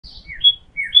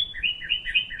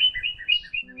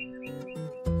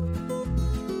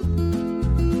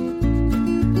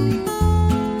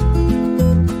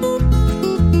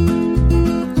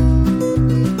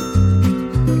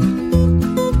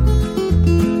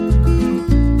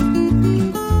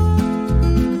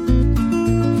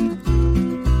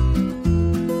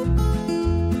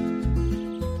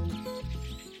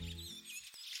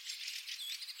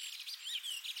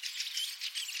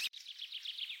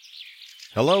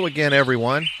Hello again,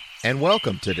 everyone, and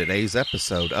welcome to today's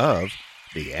episode of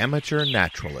The Amateur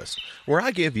Naturalist, where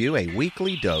I give you a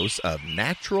weekly dose of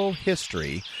natural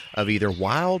history of either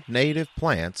wild native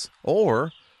plants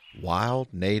or wild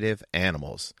native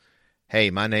animals. Hey,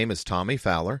 my name is Tommy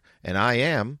Fowler, and I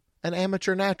am an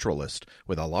amateur naturalist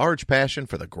with a large passion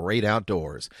for the great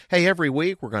outdoors. Hey, every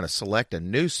week we're going to select a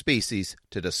new species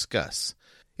to discuss.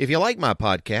 If you like my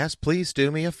podcast, please do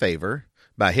me a favor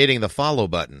by hitting the follow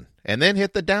button and then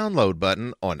hit the download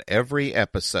button on every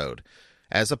episode.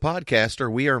 As a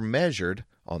podcaster, we are measured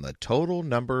on the total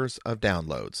numbers of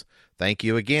downloads. Thank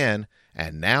you again,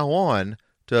 and now on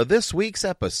to this week's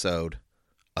episode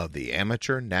of the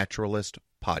Amateur Naturalist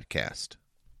Podcast.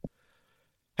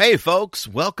 Hey folks,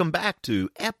 welcome back to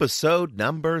episode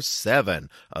number 7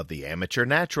 of the Amateur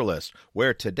Naturalist,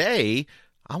 where today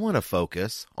I want to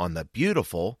focus on the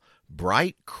beautiful,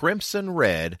 bright crimson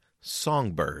red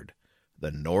songbird,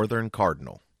 the northern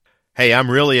cardinal. Hey, I'm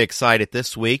really excited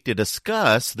this week to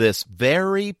discuss this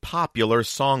very popular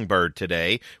songbird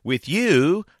today with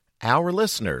you, our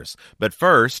listeners. But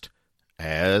first,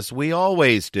 as we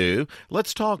always do,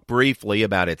 let's talk briefly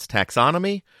about its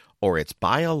taxonomy or its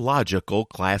biological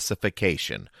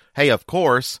classification. Hey, of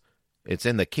course, it's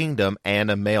in the kingdom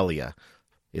Animalia.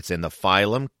 It's in the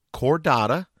phylum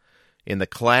Chordata, in the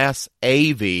class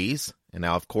Aves, and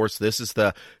now, of course, this is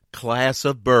the class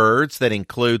of birds that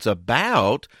includes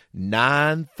about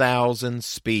 9,000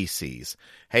 species.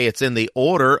 Hey, it's in the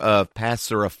order of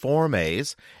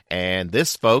Passeriformes, and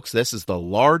this, folks, this is the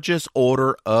largest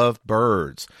order of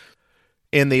birds.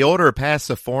 In the order of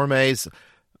Passeriformes,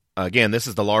 again, this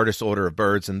is the largest order of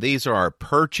birds, and these are our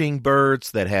perching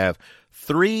birds that have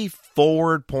 3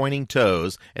 forward-pointing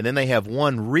toes, and then they have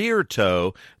 1 rear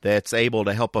toe that's able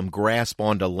to help them grasp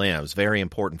onto limbs. Very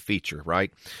important feature,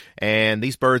 right? And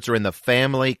these birds are in the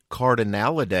family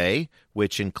Cardinalidae,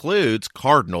 which includes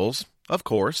cardinals, of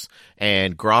course,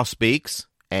 and grosbeaks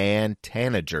and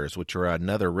tanagers, which are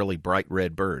another really bright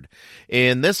red bird.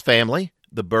 In this family,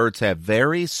 the birds have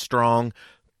very strong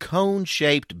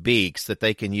cone-shaped beaks that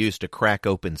they can use to crack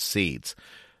open seeds.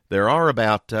 There are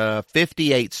about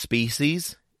 58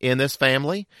 species in this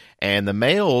family, and the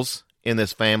males in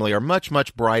this family are much,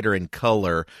 much brighter in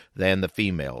color than the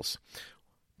females.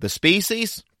 The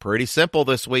species, pretty simple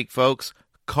this week, folks.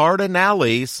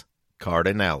 Cardinales,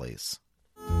 cardinales.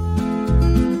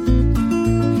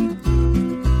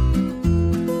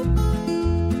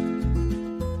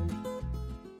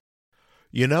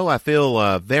 You know, I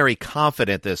feel very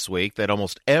confident this week that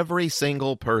almost every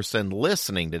single person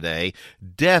listening today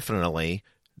definitely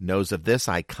knows of this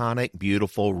iconic,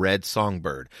 beautiful red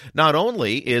songbird. Not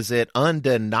only is it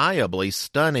undeniably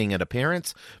stunning in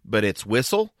appearance, but its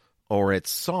whistle or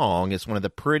its song is one of the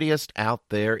prettiest out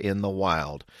there in the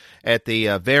wild. At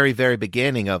the very, very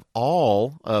beginning of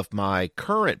all of my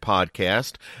current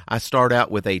podcast, I start out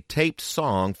with a taped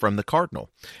song from the Cardinal.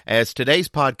 As today's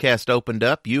podcast opened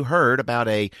up, you heard about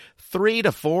a 3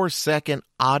 to 4 second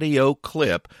audio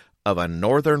clip of a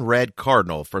northern red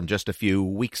cardinal from just a few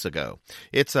weeks ago.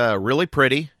 It's a really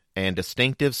pretty and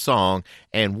distinctive song,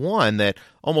 and one that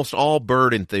almost all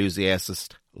bird enthusiasts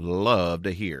love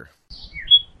to hear.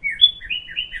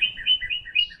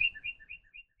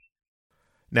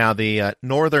 Now, the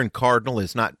northern cardinal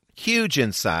is not huge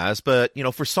in size, but, you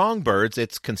know, for songbirds,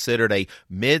 it's considered a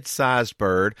mid-sized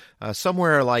bird,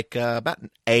 somewhere like about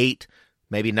 8,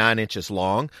 maybe 9 inches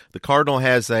long. The cardinal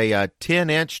has a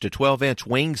 10-inch to 12-inch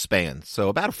wingspan, so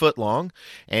about a foot long.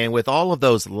 And with all of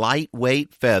those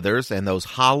lightweight feathers and those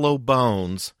hollow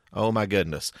bones, oh my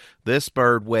goodness, this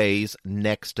bird weighs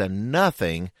next to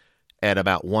nothing at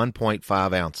about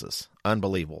 1.5 ounces.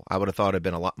 Unbelievable. I would have thought it had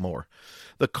been a lot more.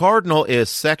 The cardinal is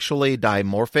sexually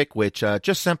dimorphic, which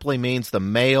just simply means the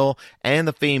male and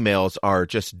the females are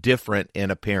just different in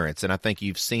appearance. And I think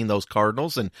you've seen those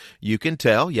cardinals, and you can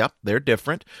tell, yep, they're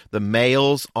different. The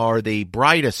males are the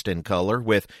brightest in color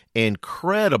with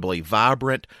incredibly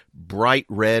vibrant, bright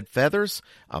red feathers,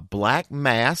 a black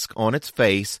mask on its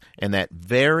face, and that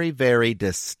very, very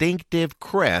distinctive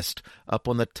crest up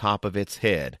on the top of its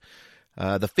head.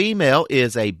 The female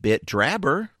is a bit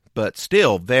drabber, but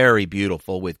still very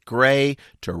beautiful, with gray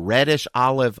to reddish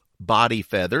olive body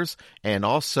feathers, and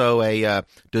also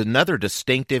another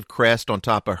distinctive crest on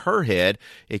top of her head,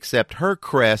 except her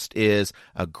crest is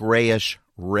a grayish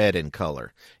red in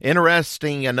color.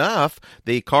 Interesting enough,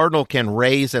 the cardinal can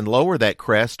raise and lower that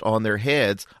crest on their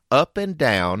heads up and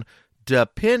down,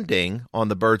 depending on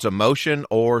the bird's emotion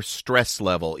or stress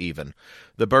level even.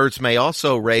 The birds may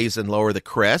also raise and lower the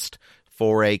crest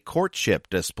for a courtship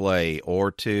display or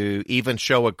to even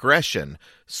show aggression,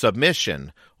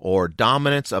 submission, or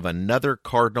dominance of another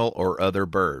cardinal or other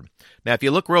bird. Now, if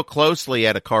you look real closely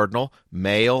at a cardinal,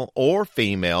 male or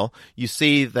female, you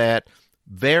see that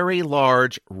very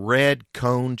large red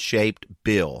cone-shaped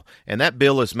bill. And that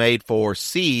bill is made for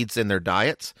seeds in their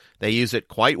diets. They use it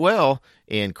quite well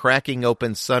in cracking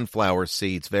open sunflower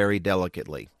seeds very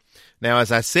delicately. Now,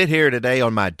 as I sit here today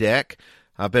on my deck,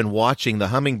 I've been watching the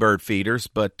hummingbird feeders,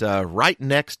 but right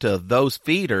next to those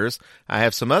feeders, I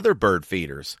have some other bird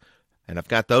feeders. And I've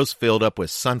got those filled up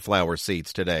with sunflower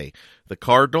seeds today. The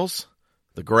cardinals,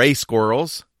 the gray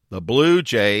squirrels, the blue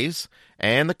jays,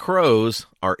 and the crows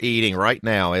are eating right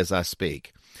now as I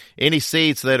speak. Any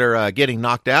seeds that are getting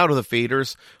knocked out of the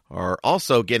feeders are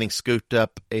also getting scooped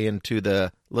up into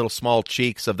the little small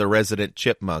cheeks of the resident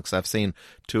chipmunks. I've seen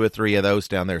 2 or 3 of those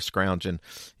down there scrounging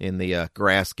in the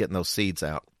grass, getting those seeds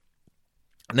out.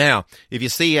 Now, if you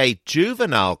see a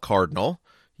juvenile cardinal,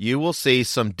 you will see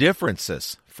some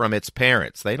differences from its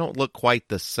parents. They don't look quite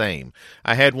the same.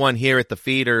 I had one here at the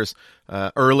feeders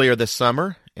earlier this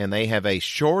summer, and they have a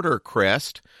shorter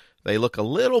crest. They look a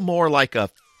little more like a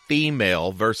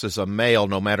female versus a male,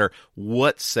 no matter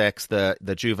what sex the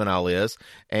juvenile is.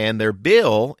 And their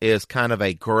bill is kind of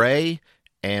a gray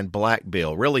and black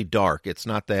bill, really dark. It's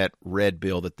not that red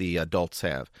bill that the adults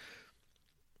have.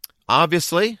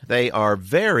 Obviously, they are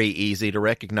very easy to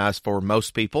recognize for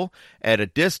most people. At a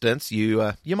distance,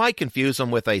 you might confuse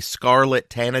them with a scarlet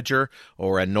tanager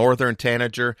or a northern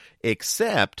tanager,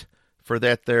 except for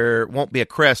that there won't be a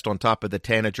crest on top of the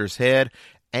tanager's head,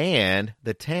 and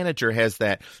the tanager has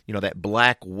that, that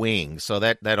black wing, so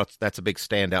that's a big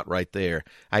standout right there.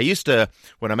 I used to,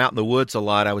 when I'm out in the woods a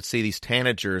lot, I would see these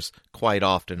tanagers quite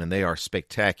often, and they are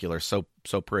spectacular, so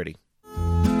pretty.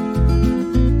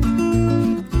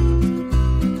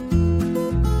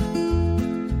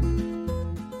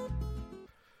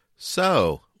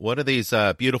 So, what do these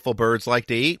beautiful birds like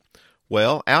to eat?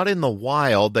 Well, out in the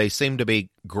wild, they seem to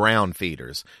be ground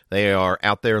feeders. They are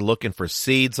out there looking for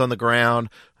seeds on the ground,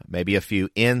 maybe a few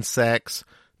insects,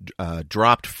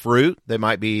 dropped fruit. They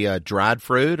might be dried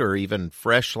fruit or even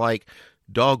fresh like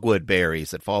dogwood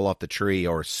berries that fall off the tree,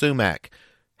 or sumac,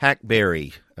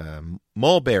 hackberry,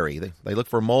 mulberry. They look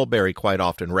for mulberry quite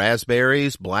often.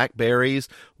 Raspberries, blackberries,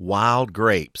 wild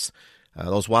grapes.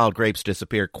 Those wild grapes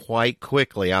disappear quite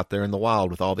quickly out there in the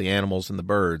wild with all the animals and the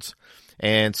birds.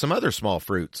 And some other small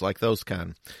fruits like those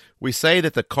kind. We say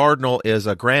that the cardinal is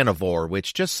a granivore,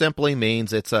 which just simply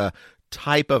means it's a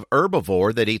type of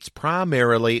herbivore that eats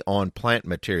primarily on plant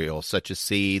material, such as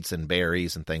seeds and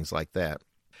berries and things like that.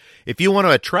 If you want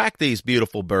to attract these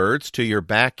beautiful birds to your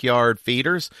backyard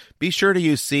feeders, be sure to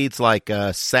use seeds like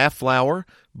safflower,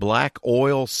 black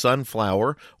oil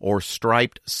sunflower, or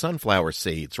striped sunflower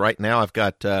seeds. Right now I've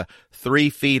got 3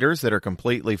 feeders that are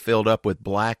completely filled up with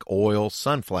black oil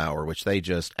sunflower, which they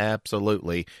just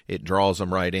absolutely, it draws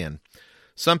them right in.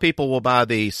 Some people will buy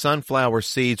the sunflower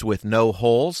seeds with no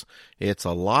holes. It's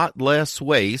a lot less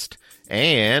waste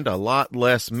and a lot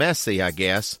less messy, I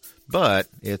guess, but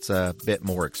it's a bit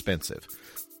more expensive.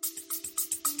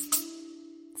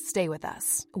 Stay with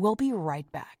us. We'll be right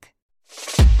back.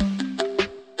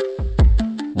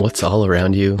 What's all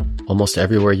around you, almost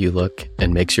everywhere you look,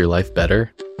 and makes your life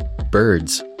better?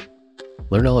 Birds.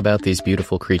 Learn all about these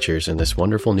beautiful creatures in this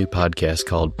wonderful new podcast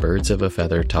called Birds of a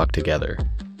Feather Talk Together.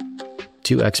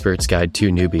 2 experts guide 2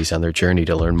 newbies on their journey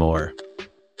to learn more.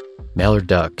 Mallard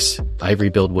ducks,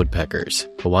 ivory-billed woodpeckers,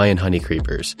 Hawaiian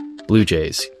honeycreepers, blue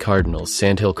jays, cardinals,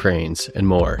 sandhill cranes, and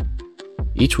more.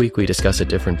 Each week we discuss a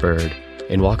different bird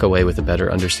and walk away with a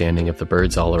better understanding of the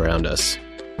birds all around us.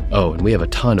 Oh, and we have a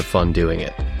ton of fun doing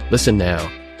it. Listen now.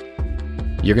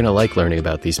 You're going to like learning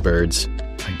about these birds.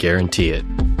 I guarantee it.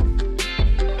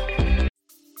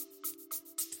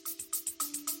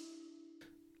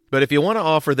 But if you want to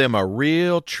offer them a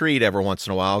real treat every once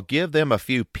in a while, give them a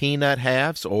few peanut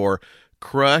halves or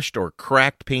crushed or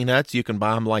cracked peanuts. You can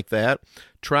buy them like that.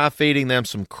 Try feeding them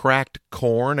some cracked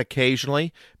corn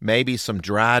occasionally, maybe some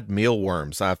dried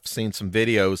mealworms. I've seen some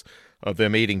videos of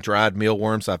them eating dried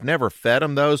mealworms. I've never fed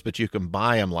them those, but you can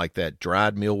buy them like that,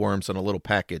 dried mealworms in a little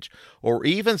package. Or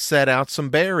even set out some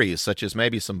berries, such as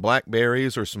maybe some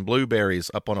blackberries or some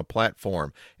blueberries up on a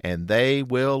platform, and they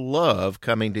will love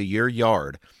coming to your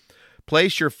yard.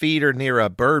 Place your feeder near a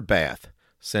bird bath,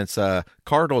 since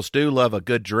cardinals do love a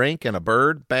good drink and a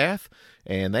bird bath,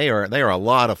 and they are a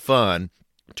lot of fun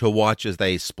to watch as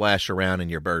they splash around in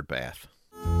your bird bath.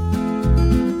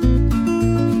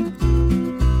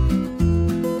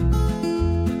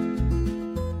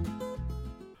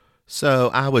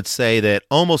 So I would say that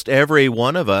almost every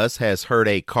one of us has heard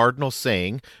a cardinal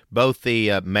sing. Both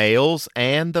the males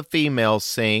and the females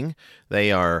sing.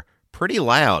 They are pretty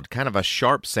loud, kind of a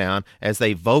sharp sound as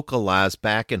they vocalize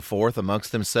back and forth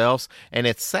amongst themselves. And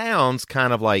it sounds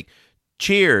kind of like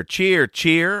cheer, cheer,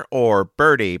 cheer, or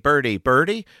birdie, birdie,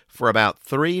 birdie for about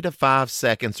 3 to 5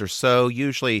 seconds or so,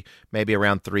 usually maybe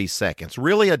around 3 seconds.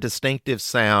 Really a distinctive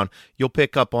sound. You'll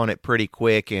pick up on it pretty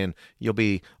quick, and you'll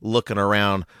be looking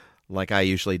around like I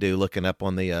usually do, looking up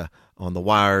on the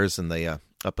wires and the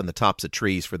up in the tops of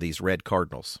trees for these red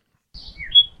cardinals.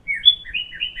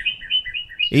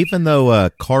 Even though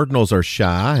cardinals are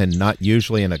shy and not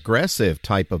usually an aggressive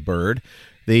type of bird,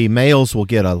 the males will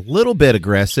get a little bit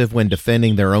aggressive when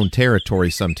defending their own territory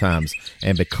sometimes.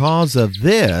 And because of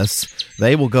this,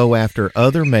 they will go after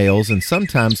other males and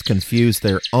sometimes confuse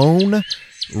their own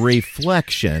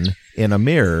reflection in a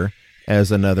mirror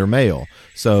as another male.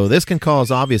 So this can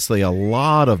cause, obviously, a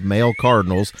lot of male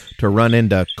cardinals to run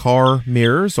into car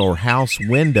mirrors or house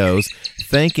windows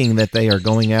thinking that they are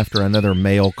going after another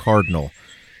male cardinal.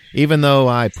 Even though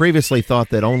I previously thought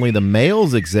that only the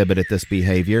males exhibited this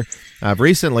behavior, I've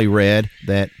recently read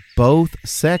that both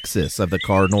sexes of the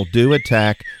cardinal do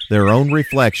attack their own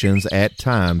reflections at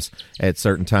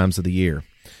certain times of the year.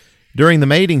 During the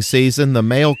mating season, the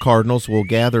male cardinals will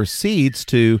gather seeds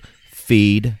to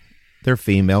feed their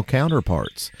female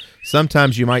counterparts.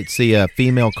 Sometimes you might see a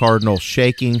female cardinal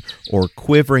shaking or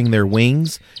quivering their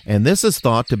wings, and this is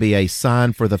thought to be a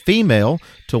sign for the female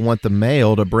to want the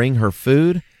male to bring her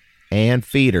food and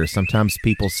feed her. Sometimes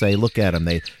people say, look at them,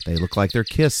 they look like they're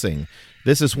kissing.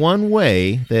 This is one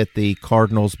way that the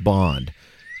cardinals bond,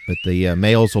 but the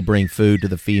males will bring food to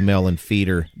the female and feed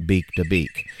her beak to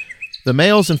beak. The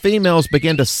males and females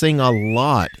begin to sing a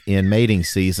lot in mating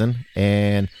season,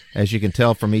 and as you can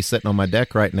tell from me sitting on my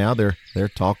deck right now, they're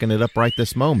talking it up right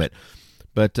this moment.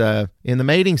 But in the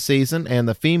mating season, and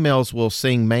the females will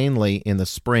sing mainly in the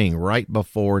spring, right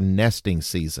before nesting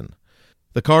season.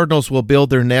 The cardinals will build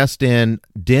their nest in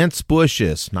dense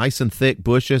bushes, nice and thick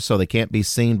bushes so they can't be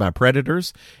seen by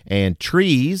predators, and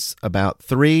trees about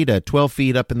 3 to 12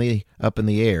 feet up in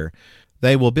the air.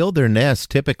 They will build their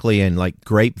nest typically in like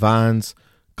grapevines,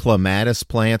 clematis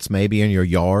plants maybe in your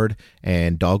yard,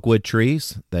 and dogwood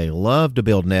trees. They love to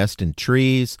build nests in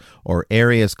trees or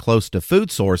areas close to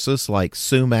food sources like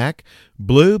sumac,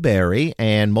 blueberry,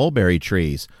 and mulberry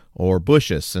trees, or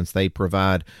bushes, since they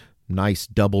provide nice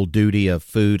double duty of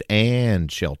food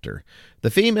and shelter.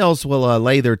 The females will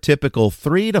lay their typical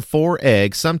 3 to 4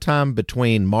 eggs sometime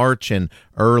between March and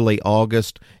early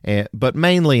August, but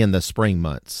mainly in the spring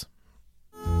months.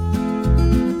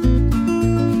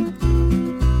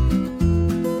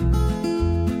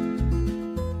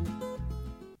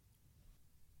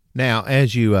 Now,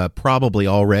 as you probably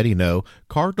already know,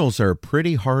 cardinals are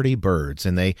pretty hardy birds,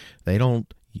 and they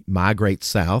don't migrate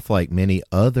south like many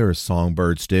other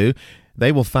songbirds do.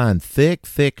 They will find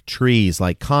thick trees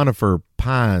like conifer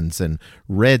pines and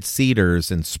red cedars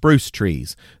and spruce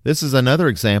trees. This is another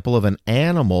example of an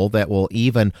animal that will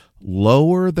even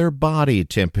lower their body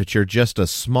temperature just a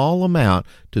small amount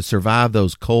to survive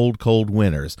those cold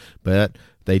winters. But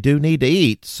they do need to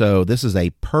eat, so this is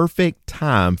a perfect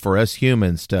time for us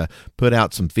humans to put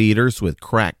out some feeders with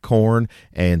cracked corn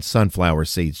and sunflower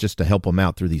seeds just to help them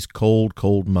out through these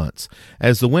cold months.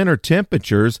 As the winter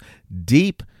temperatures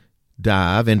deep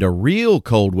dive into real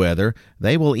cold weather,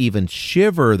 they will even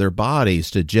shiver their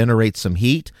bodies to generate some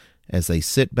heat as they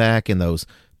sit back in those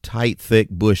tight,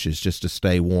 thick bushes just to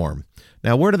stay warm.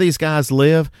 Now, where do these guys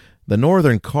live? The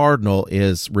northern cardinal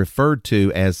is referred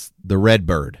to as the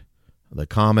redbird, the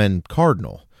common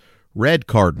cardinal, red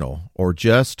cardinal, or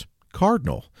just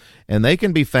cardinal. And they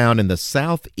can be found in the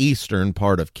southeastern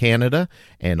part of Canada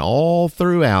and all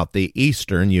throughout the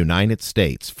eastern United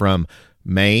States, from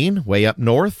Maine, way up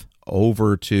north,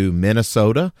 over to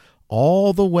Minnesota,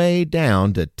 all the way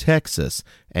down to Texas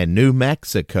and New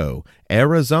Mexico,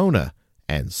 Arizona,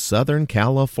 and Southern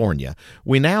California.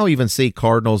 We now even see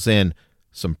cardinals in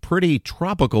some pretty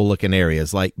tropical-looking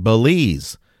areas like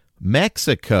Belize,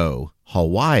 Mexico,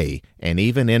 Hawaii, and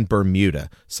even in Bermuda.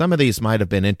 Some of these might have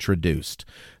been introduced.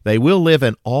 They will live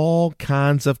in all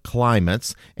kinds of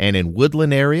climates and in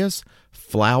woodland areas.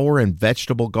 Flower and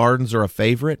vegetable gardens are a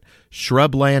favorite,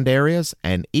 shrubland areas,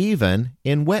 and even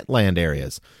in wetland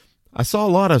areas. I saw a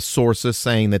lot of sources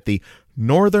saying that the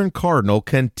northern cardinal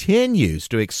continues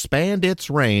to expand its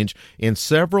range in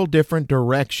several different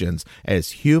directions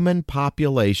as human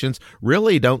populations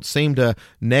really don't seem to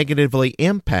negatively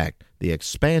impact the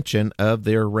expansion of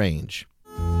their range.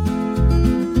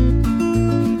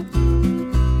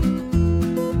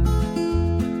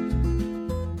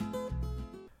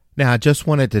 Now, I just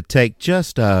wanted to take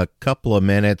just a couple of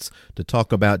minutes to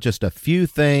talk about just a few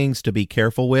things to be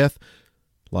careful with.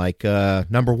 Like,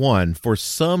 number one, for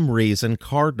some reason,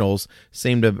 cardinals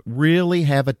seem to really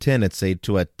have a tendency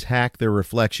to attack their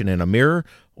reflection in a mirror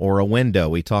or a window.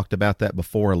 We talked about that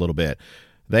before a little bit.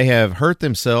 They have hurt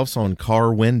themselves on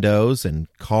car windows and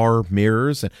car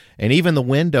mirrors and even the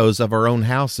windows of our own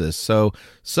houses. So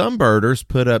some birders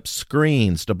put up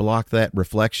screens to block that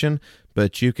reflection,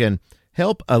 but you can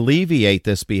help alleviate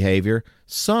this behavior,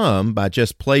 some by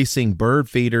just placing bird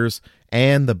feeders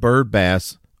and the bird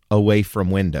baths away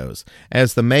from windows.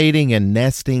 As the mating and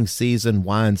nesting season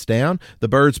winds down, the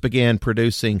birds begin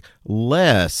producing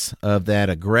less of that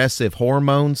aggressive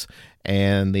hormones,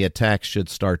 and the attacks should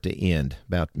start to end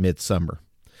about midsummer.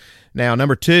 Now,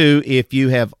 number two, if you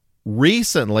have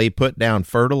recently put down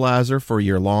fertilizer for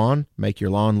your lawn, make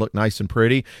your lawn look nice and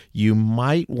pretty, you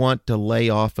might want to lay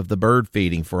off of the bird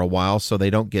feeding for a while so they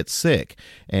don't get sick.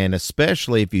 And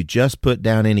especially if you just put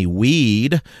down any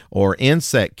weed or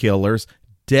insect killers,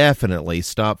 definitely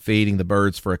stop feeding the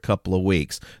birds for a couple of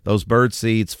weeks. Those bird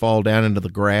seeds fall down into the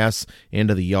grass,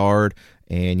 into the yard,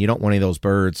 and you don't want any of those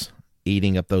birds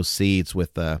eating up those seeds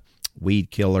with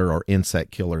weed killer or insect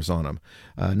killers on them.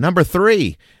 Number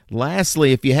three,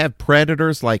 lastly, if you have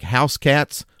predators like house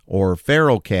cats or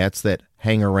feral cats that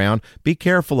hang around, be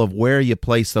careful of where you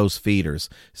place those feeders.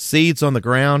 Seeds on the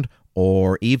ground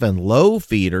or even low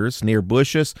feeders near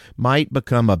bushes might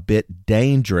become a bit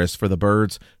dangerous for the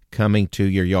birds coming to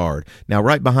your yard. Now,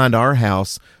 right behind our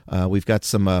house, we've got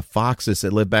some foxes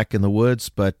that live back in the woods,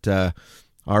 but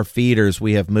our feeders,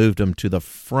 we have moved them to the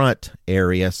front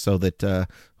area so that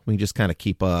we can just kind of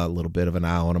keep a little bit of an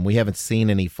eye on them. We haven't seen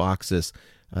any foxes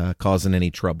causing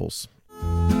any troubles.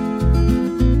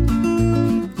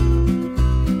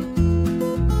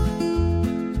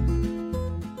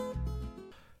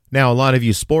 Now, a lot of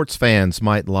you sports fans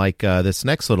might like this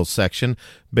next little section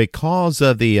because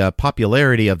of the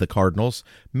popularity of the Cardinals,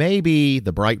 maybe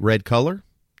the bright red color,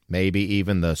 maybe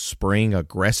even the spring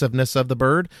aggressiveness of the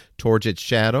bird towards its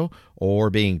shadow,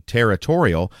 or being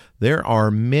territorial. There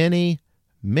are many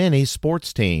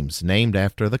sports teams named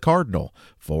after the Cardinal.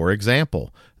 For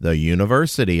example, the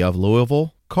University of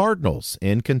Louisville Cardinals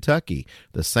in Kentucky,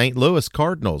 the St. Louis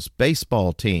Cardinals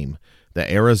baseball team,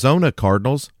 the Arizona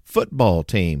Cardinals football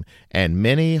team, and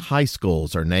many high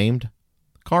schools are named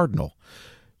Cardinal.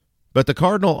 But the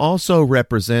Cardinal also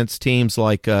represents teams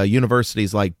like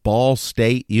universities like Ball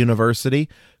State University,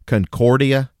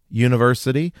 Concordia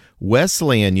University,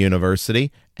 Wesleyan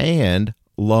University, and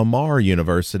Lamar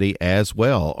University as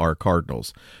well are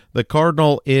Cardinals. The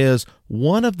cardinal is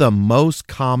one of the most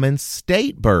common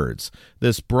state birds.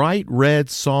 This bright red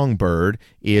songbird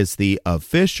is the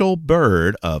official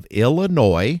bird of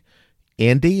Illinois,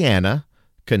 Indiana,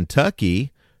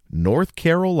 Kentucky, North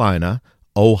Carolina,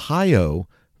 Ohio,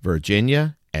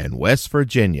 Virginia, and West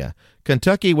Virginia.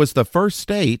 Kentucky was the first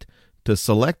state to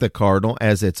select the cardinal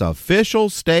as its official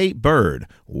state bird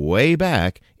way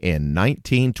back in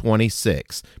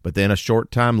 1926. But then a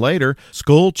short time later,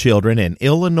 school children in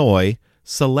Illinois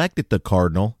selected the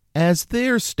cardinal as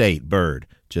their state bird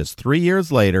just 3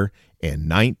 years later in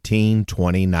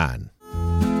 1929.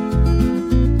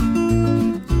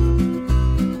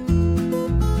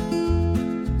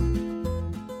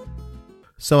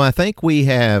 So I think we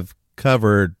have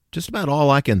covered just about all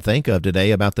I can think of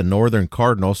today about the northern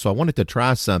cardinal, so I wanted to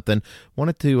try something.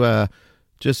 Wanted to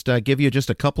just give you just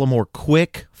a couple of more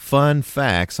quick, fun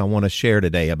facts I want to share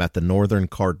today about the northern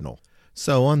cardinal.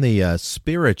 So on the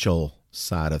spiritual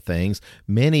side of things,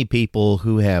 many people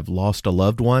who have lost a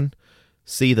loved one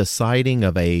see the sighting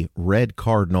of a red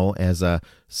cardinal as a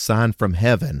sign from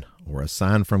heaven or a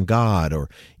sign from God, or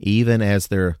even as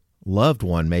their loved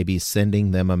one may be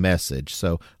sending them a message.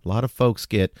 So a lot of folks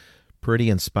get pretty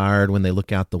inspired when they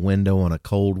look out the window on a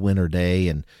cold winter day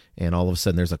and all of a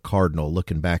sudden there's a cardinal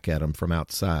looking back at them from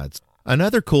outside.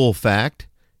 Another cool fact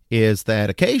is that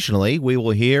occasionally we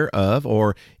will hear of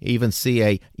or even see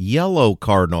a yellow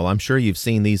cardinal. I'm sure you've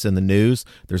seen these in the news.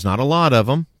 There's not a lot of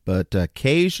them, but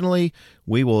occasionally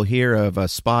we will hear of a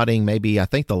spotting. Maybe I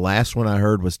think the last one I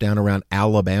heard was down around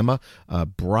Alabama, a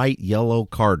bright yellow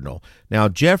cardinal. Now,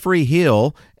 Jeffrey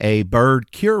Hill, a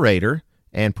bird curator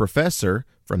and professor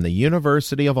from the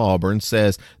University of Auburn,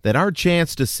 says that our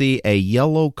chance to see a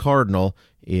yellow cardinal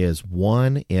is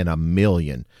 1 in a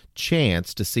million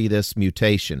chance to see this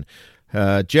mutation.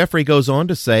 Jeffrey goes on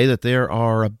to say that there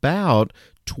are about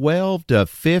 12 to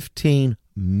 15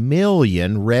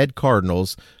 million red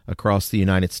cardinals across the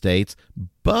United States,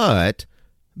 but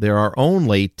there are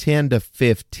only 10 to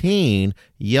 15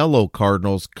 yellow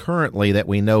cardinals currently that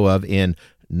we know of in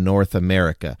North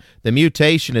America. The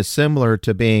mutation is similar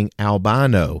to being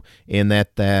albino in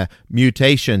that the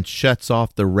mutation shuts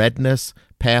off the redness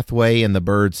pathway in the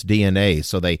bird's DNA,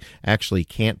 so they actually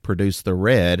can't produce the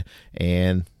red,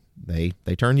 and they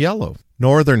turn yellow.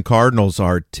 Northern cardinals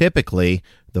are typically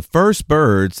the first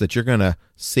birds that you're going to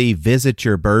see visit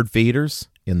your bird feeders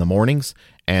in the mornings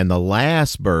and the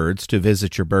last birds to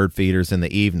visit your bird feeders in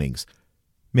the evenings.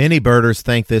 Many birders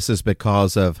think this is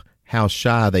because of how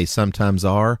shy they sometimes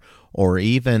are, or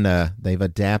even they've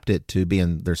adapted to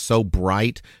they're so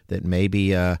bright that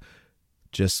maybe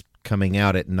just coming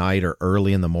out at night or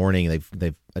early in the morning,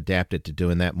 they've adapted to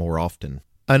doing that more often.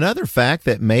 Another fact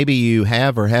that maybe you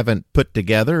have or haven't put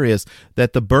together is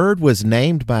that the bird was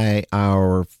named by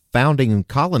our founding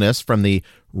colonists from the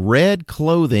red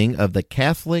clothing of the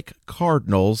Catholic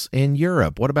cardinals in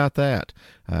Europe. What about that?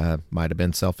 Might have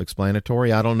been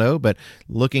self-explanatory, I don't know, but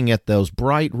looking at those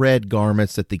bright red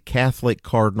garments that the Catholic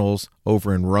cardinals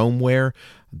over in Rome wear,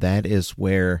 that is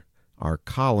where our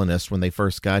colonists, when they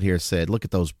first got here, said, look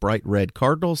at those bright red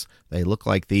cardinals. They look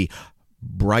like the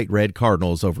bright red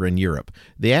cardinals over in Europe.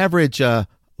 The average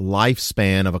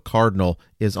lifespan of a cardinal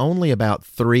is only about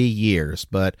 3 years,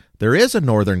 but there is a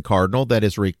northern cardinal that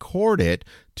is recorded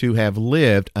to have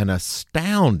lived an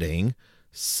astounding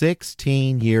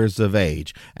 16 years of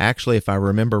age. Actually, if I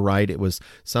remember right, it was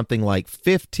something like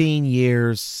 15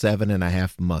 years,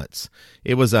 7.5 months.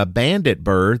 It was a bandit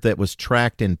bird that was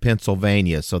tracked in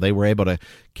Pennsylvania, so they were able to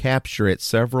capture it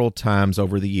several times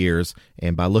over the years,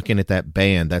 and by looking at that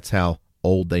band, that's how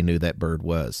old they knew that bird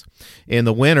was. In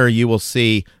the winter, you will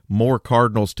see more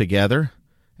cardinals together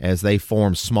as they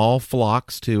form small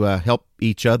flocks to help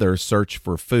each other search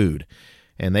for food.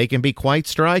 And they can be quite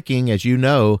striking, as you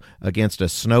know, against a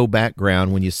snow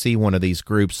background when you see one of these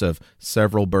groups of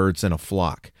several birds in a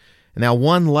flock. Now,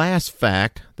 one last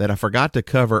fact that I forgot to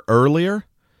cover earlier,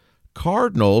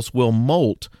 cardinals will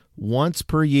molt once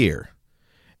per year,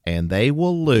 and they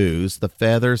will lose the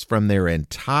feathers from their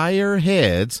entire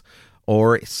heads,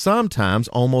 or sometimes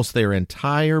almost their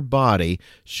entire body,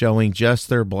 showing just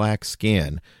their black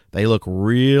skin. They look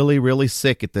really, really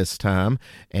sick at this time,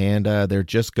 and they're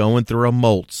just going through a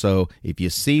molt. So if you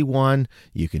see one,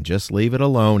 you can just leave it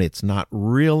alone. It's not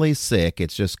really sick.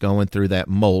 It's just going through that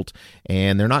molt,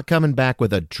 and they're not coming back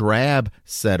with a drab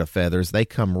set of feathers. They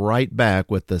come right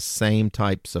back with the same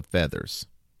types of feathers.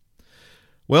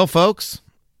 Well, folks,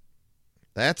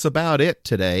 that's about it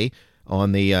today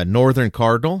on the Northern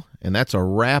Cardinal, and that's a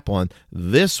wrap on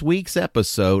this week's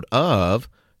episode of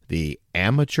The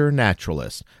Amateur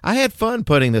Naturalist. I had fun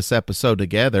putting this episode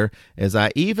together, as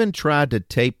I even tried to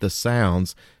tape the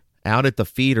sounds out at the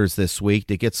feeders this week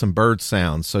to get some bird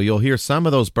sounds. So you'll hear some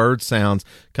of those bird sounds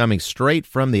coming straight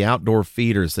from the outdoor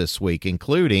feeders this week,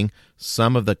 including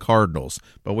some of the cardinals.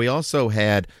 But we also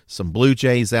had some blue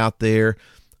jays out there.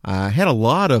 I had a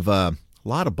lot of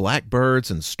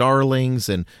blackbirds and starlings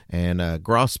and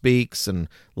grosbeaks, and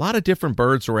a lot of different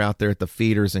birds were out there at the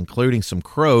feeders, including some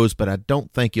crows, but I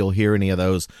don't think you'll hear any of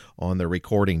those on the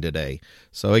recording today.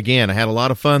 So again, I had a lot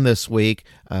of fun this week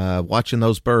watching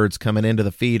those birds coming into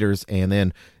the feeders, and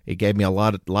then it gave me a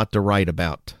lot to write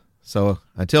about. So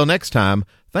until next time,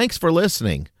 thanks for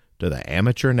listening to The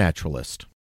Amateur Naturalist.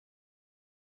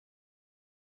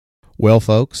 Well,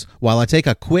 folks, while I take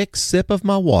a quick sip of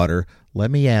my water, let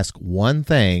me ask one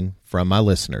thing from my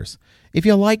listeners. If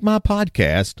you like my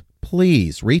podcast,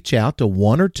 please reach out to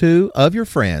one or two of your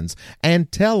friends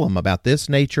and tell them about this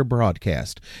nature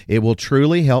broadcast. It will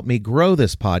truly help me grow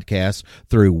this podcast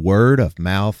through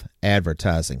word-of-mouth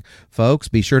advertising. Folks,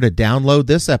 be sure to download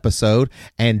this episode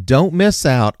and don't miss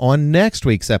out on next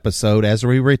week's episode as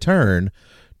we return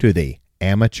to The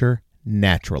Amateur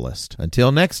Naturalist.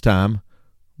 Until next time,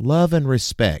 love and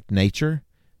respect nature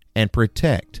and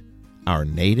protect our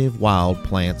native wild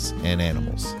plants and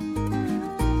animals.